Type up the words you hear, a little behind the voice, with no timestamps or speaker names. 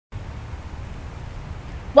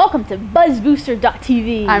Welcome to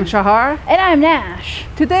BuzzBooster.tv. I'm Shahar. And I'm Nash.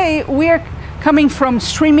 Today we're coming from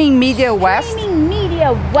Streaming Media West. Streaming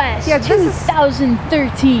Media West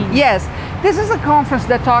 2013. Yes, this is a conference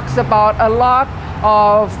that talks about a lot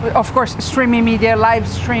of course, streaming media, live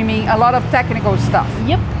streaming, a lot of technical stuff.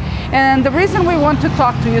 Yep. And the reason we want to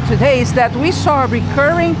talk to you today is that we saw a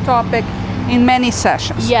recurring topic in many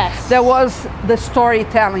sessions. Yes. There was the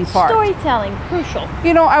storytelling part. Storytelling, crucial.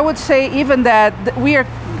 You know, I would say even that we are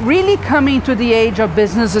really coming to the age of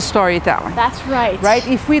business storytelling. That's right. Right?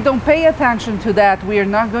 If we don't pay attention to that, we are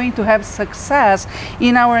not going to have success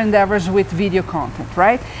in our endeavors with video content,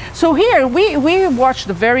 right? So here we watched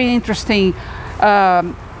a very interesting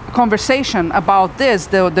conversation about this,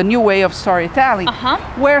 the new way of storytelling,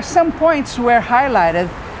 where some points were highlighted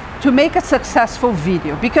to make a successful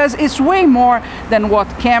video, because it's way more than what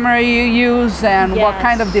camera you use and what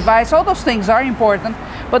kind of device. All those things are important,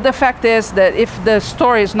 but the fact is that if the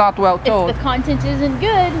story is not well told, if the content isn't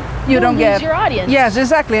good, you don't get your audience. Yes,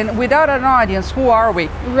 exactly. And without an audience, who are we?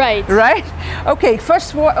 Right. Right? Okay,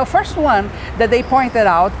 first one that they pointed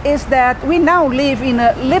out is that we now live in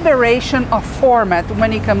a liberation of format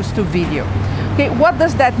when it comes to video. Okay, what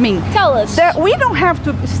does that mean? Tell us. That we don't have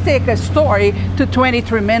to stick a story to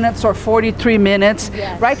 23 minutes or 43 minutes,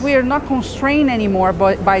 right? We are not constrained anymore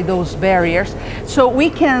by those barriers. So we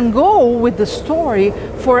can go with the story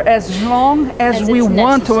for as long as we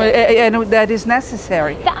want to, and that is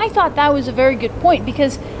necessary. I thought that was a very good point,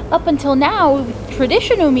 because up until now, with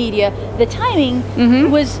traditional media, the timing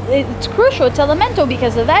it's crucial. It's elemental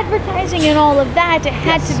because of advertising and all of that. It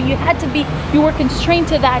had to be, you were constrained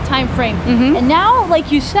to that time frame. And now,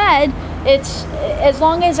 like you said, it's as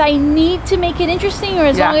long as I need to make it interesting, or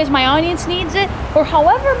as long as my audience needs it, or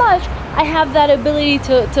however much, I have that ability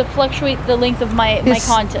to fluctuate the length of my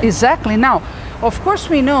content. Exactly. Now, of course,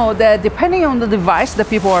 we know that depending on the device that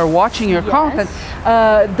people are watching your content,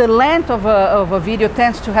 the length of a video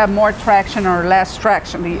tends to have more traction or less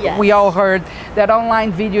traction. We all heard that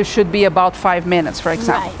online video should be about 5 minutes, for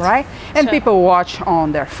example, right? And people watch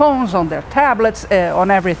on their phones, on their tablets, on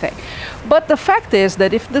everything. But the fact is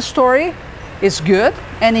that if the story is good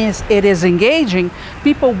and it is engaging,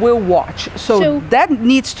 people will watch. So that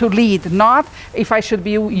needs to lead, not if I should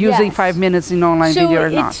be using 5 minutes in online video or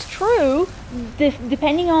not. So it's true,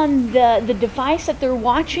 depending on the device that they're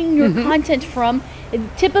watching your content from,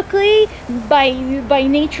 typically by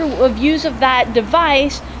nature of use of that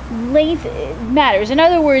device, length matters. In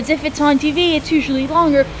other words, if it's on TV, it's usually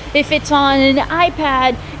longer. If it's on an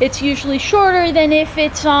iPad, it's usually shorter than if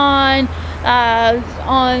it's on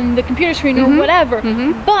the computer screen or whatever.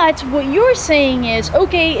 But what you're saying is,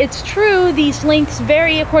 okay, it's true, these lengths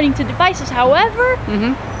vary according to devices. However,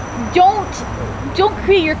 don't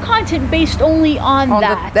create your content based only on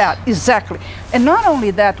that. Exactly. And not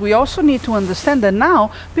only that, we also need to understand that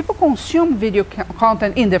now people consume video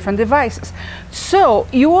content in different devices. So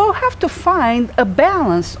you will have to find a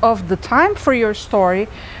balance of the time for your story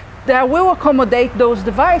that will accommodate those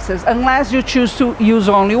devices, unless you choose to use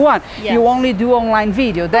only one. You only do online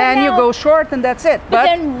video, then you go short and that's it. But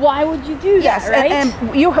then why would you do that, right? And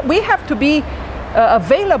we have to be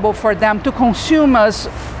available for them to consume us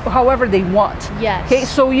however they want. Okay,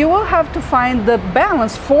 so you will have to find the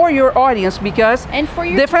balance for your audience, because for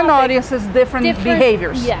your different audiences, different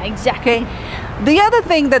behaviors. Yeah, exactly. Okay. The other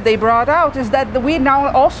thing that they brought out is that we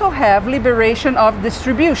now also have liberation of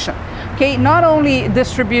distribution. Okay, not only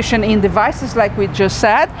distribution in devices like we just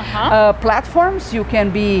said, platforms, you can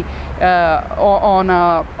be on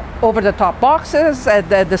over-the-top boxes, at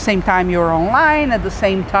the same time you're online, at the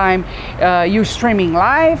same time you're streaming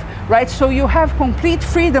live, right? So you have complete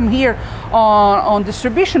freedom here on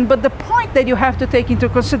distribution, but the point that you have to take into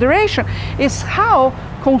consideration is how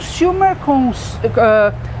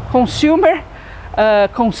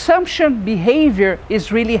consumption behavior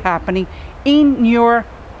is really happening in your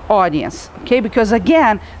audience, okay? Because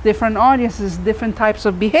again, different audiences, different types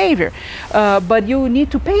of behavior, but you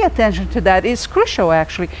need to pay attention to that. It's crucial,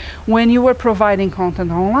 actually, when you are providing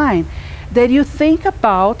content online, that you think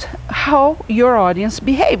about how your audience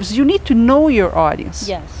behaves. You need to know your audience.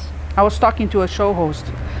 Yes. I was talking to a show host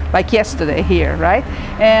like yesterday here, right?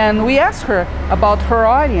 And we asked her about her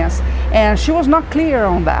audience, and she was not clear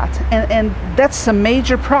on that, and that's a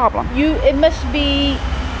major problem. It must be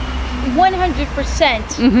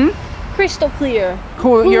 100% crystal clear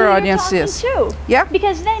who your audience is. Yeah,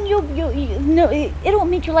 because then you know it'll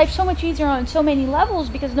make your life so much easier on so many levels,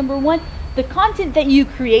 because number one, the content that you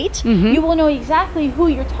create, you will know exactly who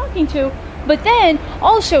you're talking to, but then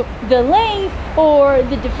also the length or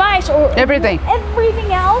the device or everything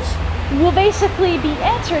else will basically be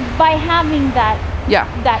answered by having that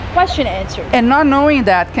that question answered. And not knowing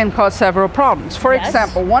that can cause several problems. For Yes.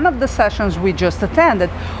 example, one of the sessions we just attended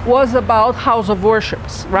was about house of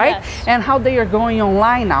worships, right? Yes. And how they are going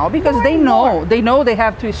online now because More they and know more. they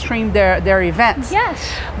have to stream their events. Yes.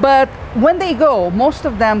 But when they go, most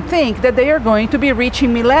of them think that they are going to be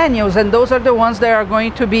reaching millennials, and those are the ones that are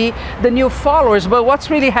going to be the new followers. But what's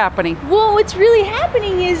really happening? Well, what's really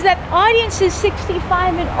happening is that audiences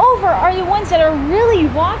 65 and over are the ones that are really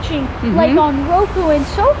watching, like on Roku and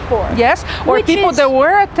so forth. Yes, or Which people is- that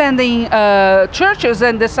were attending churches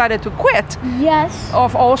and decided to quit, Yes.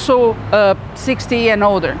 of also 60 and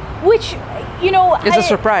older. Which, you know, It's a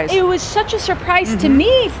surprise. It was such a surprise to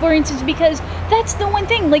me, for instance, because that's the one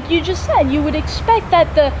thing, like you just said, you would expect that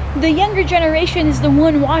the younger generation is the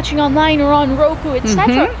one watching online or on Roku,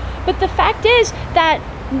 etc. But the fact is that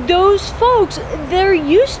those folks, they're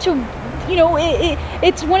used to, you know,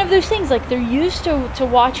 it's one of those things, like they're used to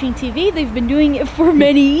watching TV. They've been doing it for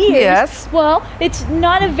many years. Yes. Well, it's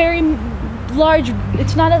not a very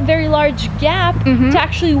large gap to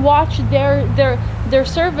actually watch their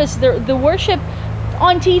service, the worship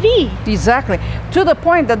on TV. Exactly. To the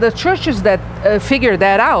point that the churches that figured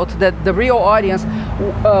that out, that the real audience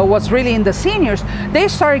was really in the seniors, they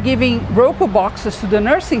started giving Roku boxes to the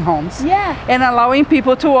nursing homes. Yeah. And allowing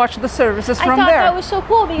people to watch the services I from thought there. that was so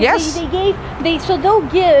cool because Yes. they'll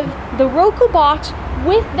give the Roku box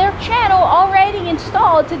with their channel already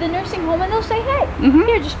installed to the nursing home, and they'll say, hey,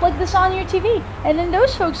 here, just plug this on your TV. And then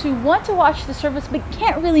those folks who want to watch the service but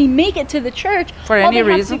can't really make it to the church, For all any they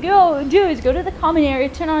reason. have to do is go to the common area,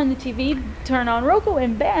 turn on the TV, turn on Roku,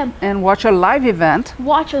 and bam, And watch a live event.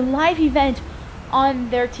 watch a live event on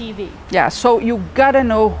their TV. Yeah, so you gotta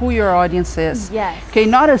know who your audience is. Yes. Okay,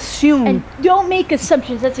 not assume. And don't make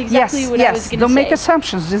assumptions. That's exactly what I was going to say. Don't make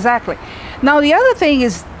assumptions, exactly. Now the other thing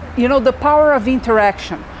is, you know, the power of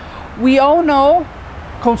interaction. We all know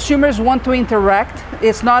consumers want to interact.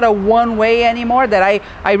 It's not a one way anymore that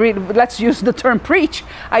I read, let's use the term preach.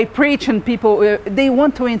 I preach and people, they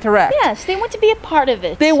want to interact. Yes, they want to be a part of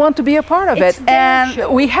it. They want to be a part of It's it. their And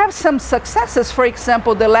show. we have some successes. For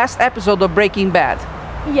example, the last episode of Breaking Bad.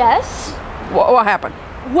 Yes. What happened?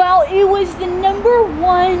 Well, it was the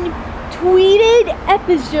 #1 tweeted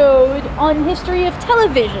episode on history of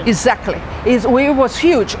television. Exactly. It was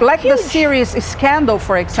huge. Like the Huge. series Scandal,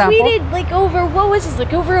 for example. Tweeted like over, what was this,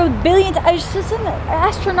 like over 1 billion, it's just an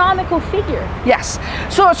astronomical figure. Yes.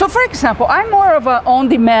 So for example, I'm more of an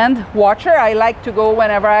on-demand watcher. I like to go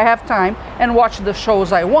whenever I have time and watch the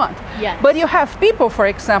shows I want. Yes. But you have people, for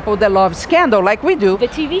example, that love Scandal, like we do. The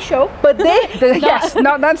TV show. But yes,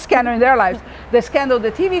 not Scandal in their lives, the Scandal,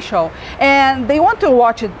 the TV show, and they want to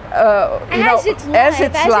watch it, As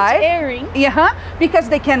it's airing. Yeah, because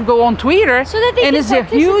they can go on Twitter, So that they and can it's a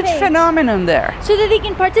huge participate. phenomenon there. So that they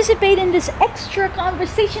can participate in this extra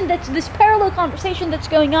conversation, that's this parallel conversation that's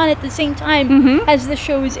going on at the same time as the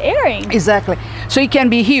show is airing. Exactly. So it can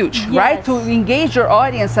be huge, right? Yes. To engage your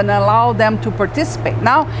audience and allow them to participate.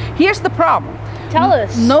 Now, here's the problem. Tell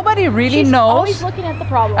us. Nobody really She's knows. always looking at the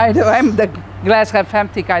problem. I do. I'm the glass half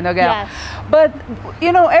empty kind of gal. Yes. But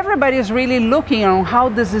you know, everybody is really looking on how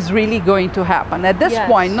this is really going to happen. At this Yes.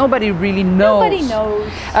 point, nobody really knows. Nobody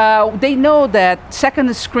knows. They know that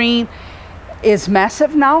second screen is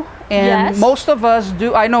massive now, and Yes. most of us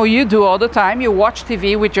do. I know you do all the time. You watch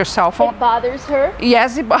TV with your cell phone. It bothers her.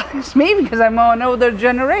 Yes, it bothers me because I'm an older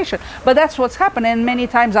generation. But that's what's happening. And many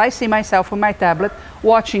times I see myself with my tablet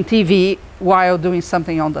watching TV while doing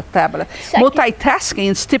something on the tablet. Second. Multitasking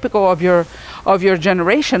is typical of your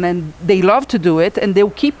generation, and they love to do it, and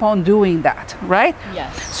they'll keep on doing that, right?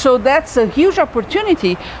 Yes. So that's a huge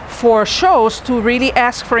opportunity for shows to really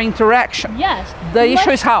ask for interaction. Yes. The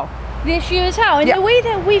issue is how. The issue is how. And Yeah. the way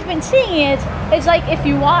that we've been seeing it is like if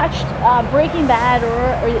you watched Breaking Bad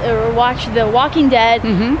or watch The Walking Dead,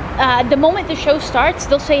 the moment the show starts,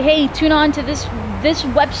 they'll say, hey, tune on to this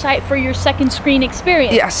website for your second screen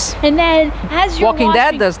experience. Yes. And then as you're Walking Dead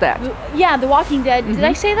watching- does that. Yeah, The Walking Dead. Did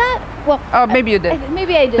I say that? Well, Maybe you did.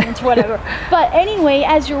 maybe I didn't, whatever. But anyway,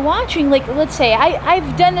 as you're watching, like, let's say, I've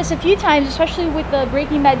done this a few times, especially with the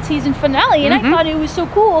Breaking Bad season finale, and I thought it was so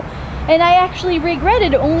cool. And I actually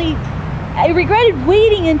regretted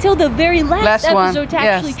waiting until the very last Last one, episode to yes.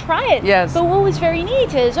 actually try it. Yes. But what was very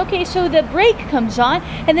neat is, okay, so the break comes on,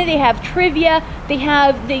 and then they have trivia,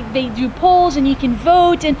 they do polls, and you can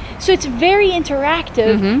vote, and so it's very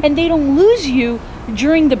interactive, and they don't lose you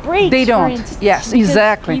during the breaks. They for don't. instance, Yes, because-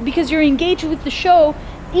 exactly. Because you're engaged with the show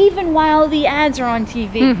even while the ads are on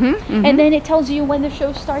TV. And then it tells you when the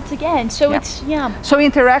show starts again. So it's, So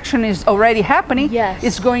interaction is already happening. Yes.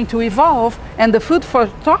 It's going to evolve. And the food for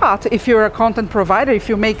thought, if you're a content provider, if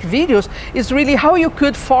you make videos, is really how you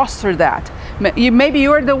could foster that. Maybe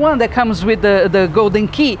you're the one that comes with the golden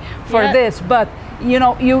key for this, but you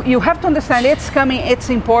know, you have to understand it's coming, it's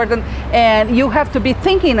important, and you have to be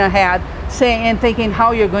thinking ahead, saying and thinking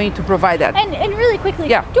how you're going to provide that. And really quickly,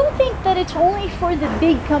 don't think that it's only for the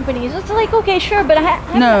big companies. It's like, okay, sure, but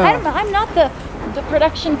I'm not the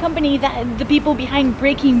production company, that the people behind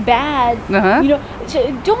Breaking Bad. You know,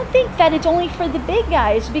 so don't think that it's only for the big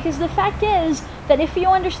guys, because the fact is that if you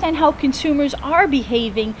understand how consumers are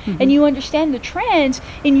behaving and you understand the trends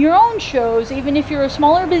in your own shows, even if you're a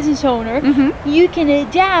smaller business owner, you can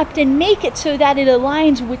adapt and make it so that it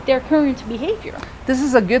aligns with their current behavior. This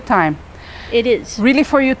is a good time. It is. Really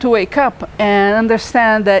for you to wake up and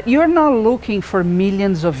understand that you're not looking for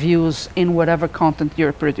millions of views in whatever content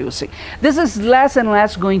you're producing. This is less and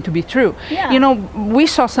less going to be true. You know, we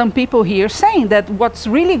saw some people here saying that what's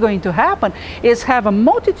really going to happen is have a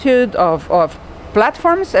multitude of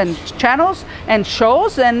platforms and channels and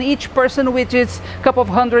shows, and each person with its couple of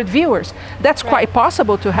hundred viewers. That's quite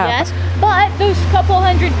possible to happen. Yes, but those couple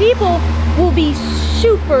hundred people will be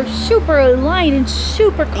super aligned and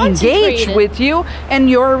super concentrated. Engage with you and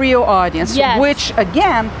your real audience, which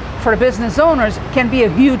again, for business owners, can be a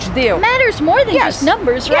huge deal. Matters more than just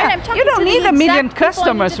numbers, right? I'm talking you don't to need the a million exact people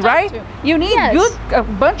I need customers, to talk right? to. You need a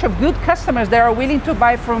bunch of good customers that are willing to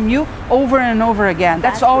buy from you over and over again.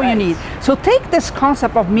 That's all you need. So take this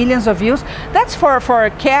concept of millions of views. That's for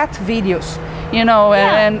cat videos, you know,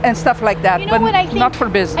 and stuff like that, you know but what I think, not for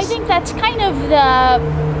business. I think that's kind of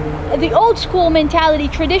the old school mentality,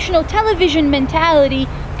 traditional television mentality,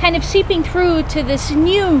 kind of seeping through to this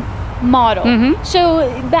new model. So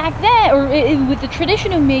back then, or with the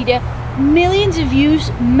traditional media, millions of views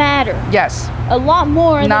matter. Yes. A lot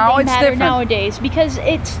more than they matter different nowadays, because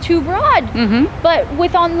it's too broad. But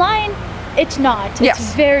with online, it's not.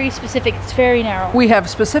 It's very specific. It's very narrow. We have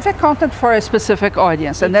specific content for a specific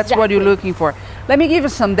audience, and that's what you're looking for. Let me give you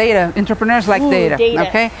some data. Entrepreneurs like data.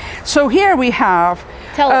 Okay. So here we have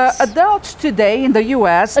adults today in the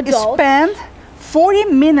U.S. spend 40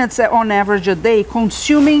 minutes on average a day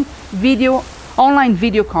consuming online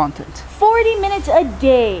video content. 40 minutes a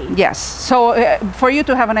day. Yes. So for you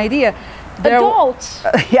to have an idea, adults.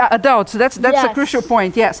 Adults. That's a crucial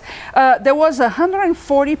point. Yes. There was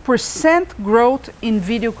 140% growth in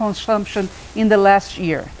video consumption in the last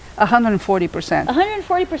year. 140%.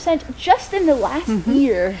 140% just in the last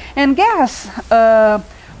year. And guess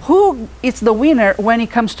who is the winner when it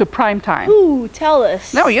comes to prime time? Ooh, tell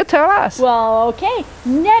us. No, you tell us. Well, okay.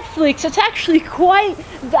 Netflix. It's actually quite...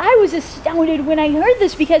 I was astounded when I heard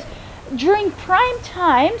this, because during prime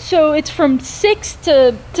time, so it's from 6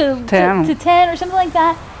 to 10 or something like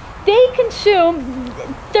that, they consume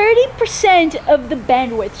 30% of the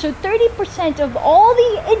bandwidth. So 30% of all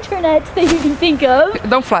the internet that you can think of...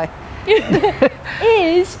 Don't fly.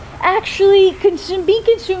 is actually being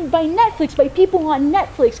consumed by Netflix, by people on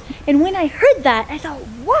Netflix. And when I heard that, I thought,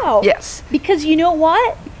 wow. Yes. Because you know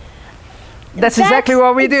what? That's exactly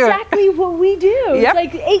what we do. Exactly what we do. It's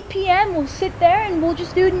like 8 p.m. we'll sit there and we'll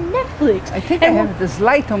just do Netflix. I think I have this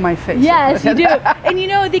light on my face. Yes, you do. And you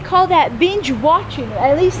know, they call that binge watching.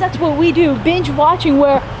 At least that's what we do, binge watching,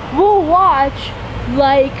 where we'll watch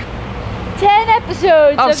like 10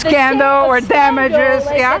 episodes of Scandal or Damages,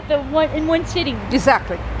 like in one sitting.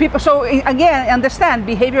 Exactly. People. So again, understand,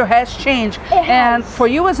 behavior has changed, and for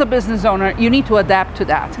you as a business owner, you need to adapt to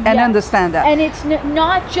that and understand that. And it's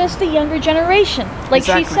not just the younger generation. Like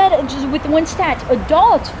she said, just with one stat,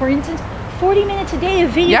 adults, for instance, 40 minutes a day of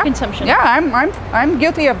video consumption. Yeah, I'm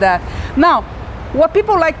guilty of that. Now, what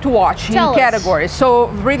people like to watch in categories. So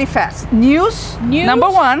really fast. News. Number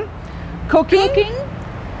one. Cooking.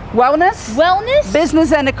 Wellness,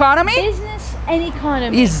 business and economy.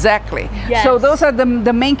 Exactly. Yes. So those are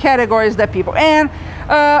the main categories that people. And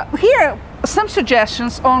here some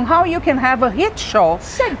suggestions on how you can have a hit show.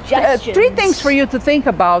 Suggestions. 3 things for you to think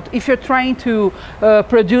about if you're trying to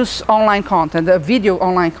produce online content, video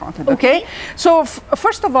online content. Okay. So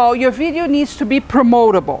first of all, your video needs to be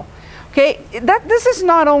promotable. Okay. This is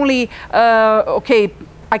not only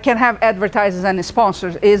I can have advertisers and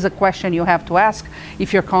sponsors is a question you have to ask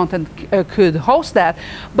if your content could host that.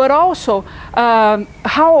 But also, oh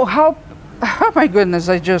my goodness,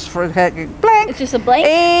 I just forgot blank. blank. It's just a blank.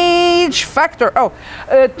 Age factor. Oh,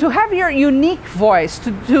 to have your unique voice,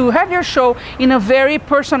 to have your show in a very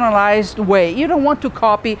personalized way. You don't want to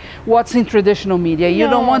copy what's in traditional media. You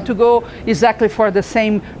don't want to go exactly for the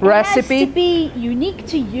same recipe. It has to be unique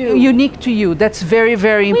to you. Unique to you. That's very,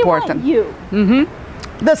 very important. We want you.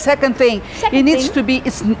 The second thing, it needs to be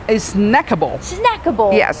snackable.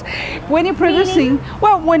 Snackable. Yes. When you're producing,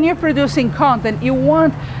 when you're producing content, you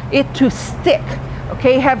want it to stick.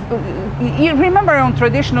 Okay, you remember on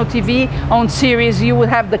traditional TV, on series, you would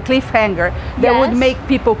have the cliffhanger that would make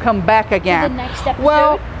people come back again. To the next episode.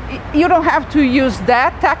 Well, you don't have to use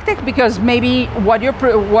that tactic because maybe what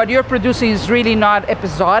you're producing is really not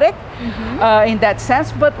episodic in that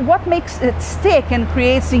sense. But what makes it stick and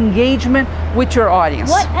creates engagement with your audience?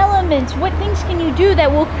 What elements, what things can you do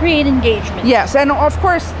that will create engagement? Yes, and of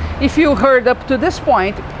course, if you heard up to this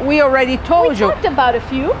point, we already told you. We talked about a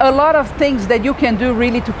few. A lot of things that you can do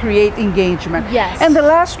really to create engagement. Yes. And the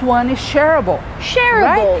last one is shareable.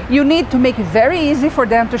 Shareable. Right? You need to make it very easy for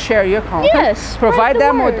them to share your content. Yes. Provide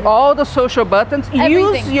them with all the social buttons.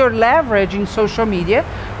 Everything. Use your leverage in social media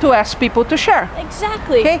to ask people to share.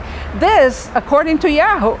 Exactly. Okay. This, according to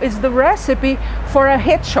Yahoo, is the recipe for a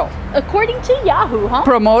hit show. According to Yahoo, huh?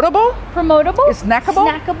 Promotable. Promotable. Snackable.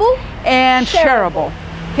 Snackable. And shareable.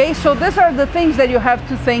 Okay, so these are the things that you have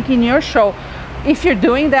to think in your show. If you're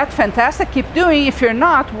doing that, fantastic, keep doing. If you're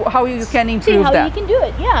not, how you can improve that. See how you can do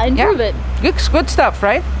it. Yeah, improve it. Good stuff,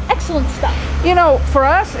 right? Excellent stuff. You know, for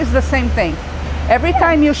us, it's the same thing. Every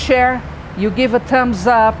time you share, you give a thumbs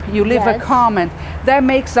up, you leave a comment. That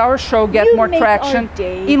makes our show get more traction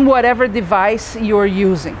in whatever device you're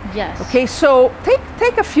using. Yes. Okay, so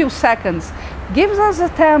take a few seconds. Give us a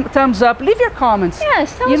thumbs up. Leave your comments.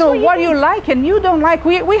 Yes, tell us what you like and you don't like.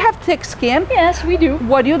 We have thick skin. Yes, we do.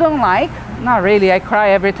 What you don't like? Not really. I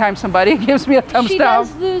cry every time somebody gives me a thumbs down.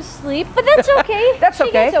 She does lose sleep, but that's okay. That's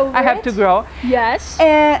okay. I have to grow. Yes.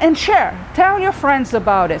 And share. Tell your friends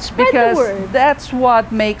about it. Spread because the word. That's what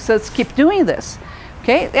makes us keep doing this.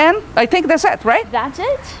 Okay, and I think that's it, right? That's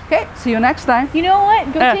it. Okay, see you next time. You know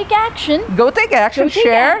what? Go take action. Go take action.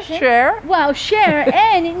 Share. Well, share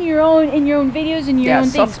and in your own videos and your own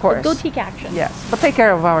things. Yes, of course. Go take action. Yes, but take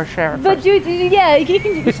care of our share. But you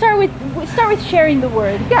can start with sharing the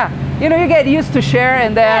word. Yeah, you get used to share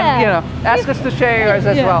and then ask us to share yours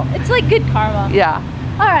as well. It's like good karma. Yeah.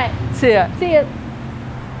 All right. See ya. See ya.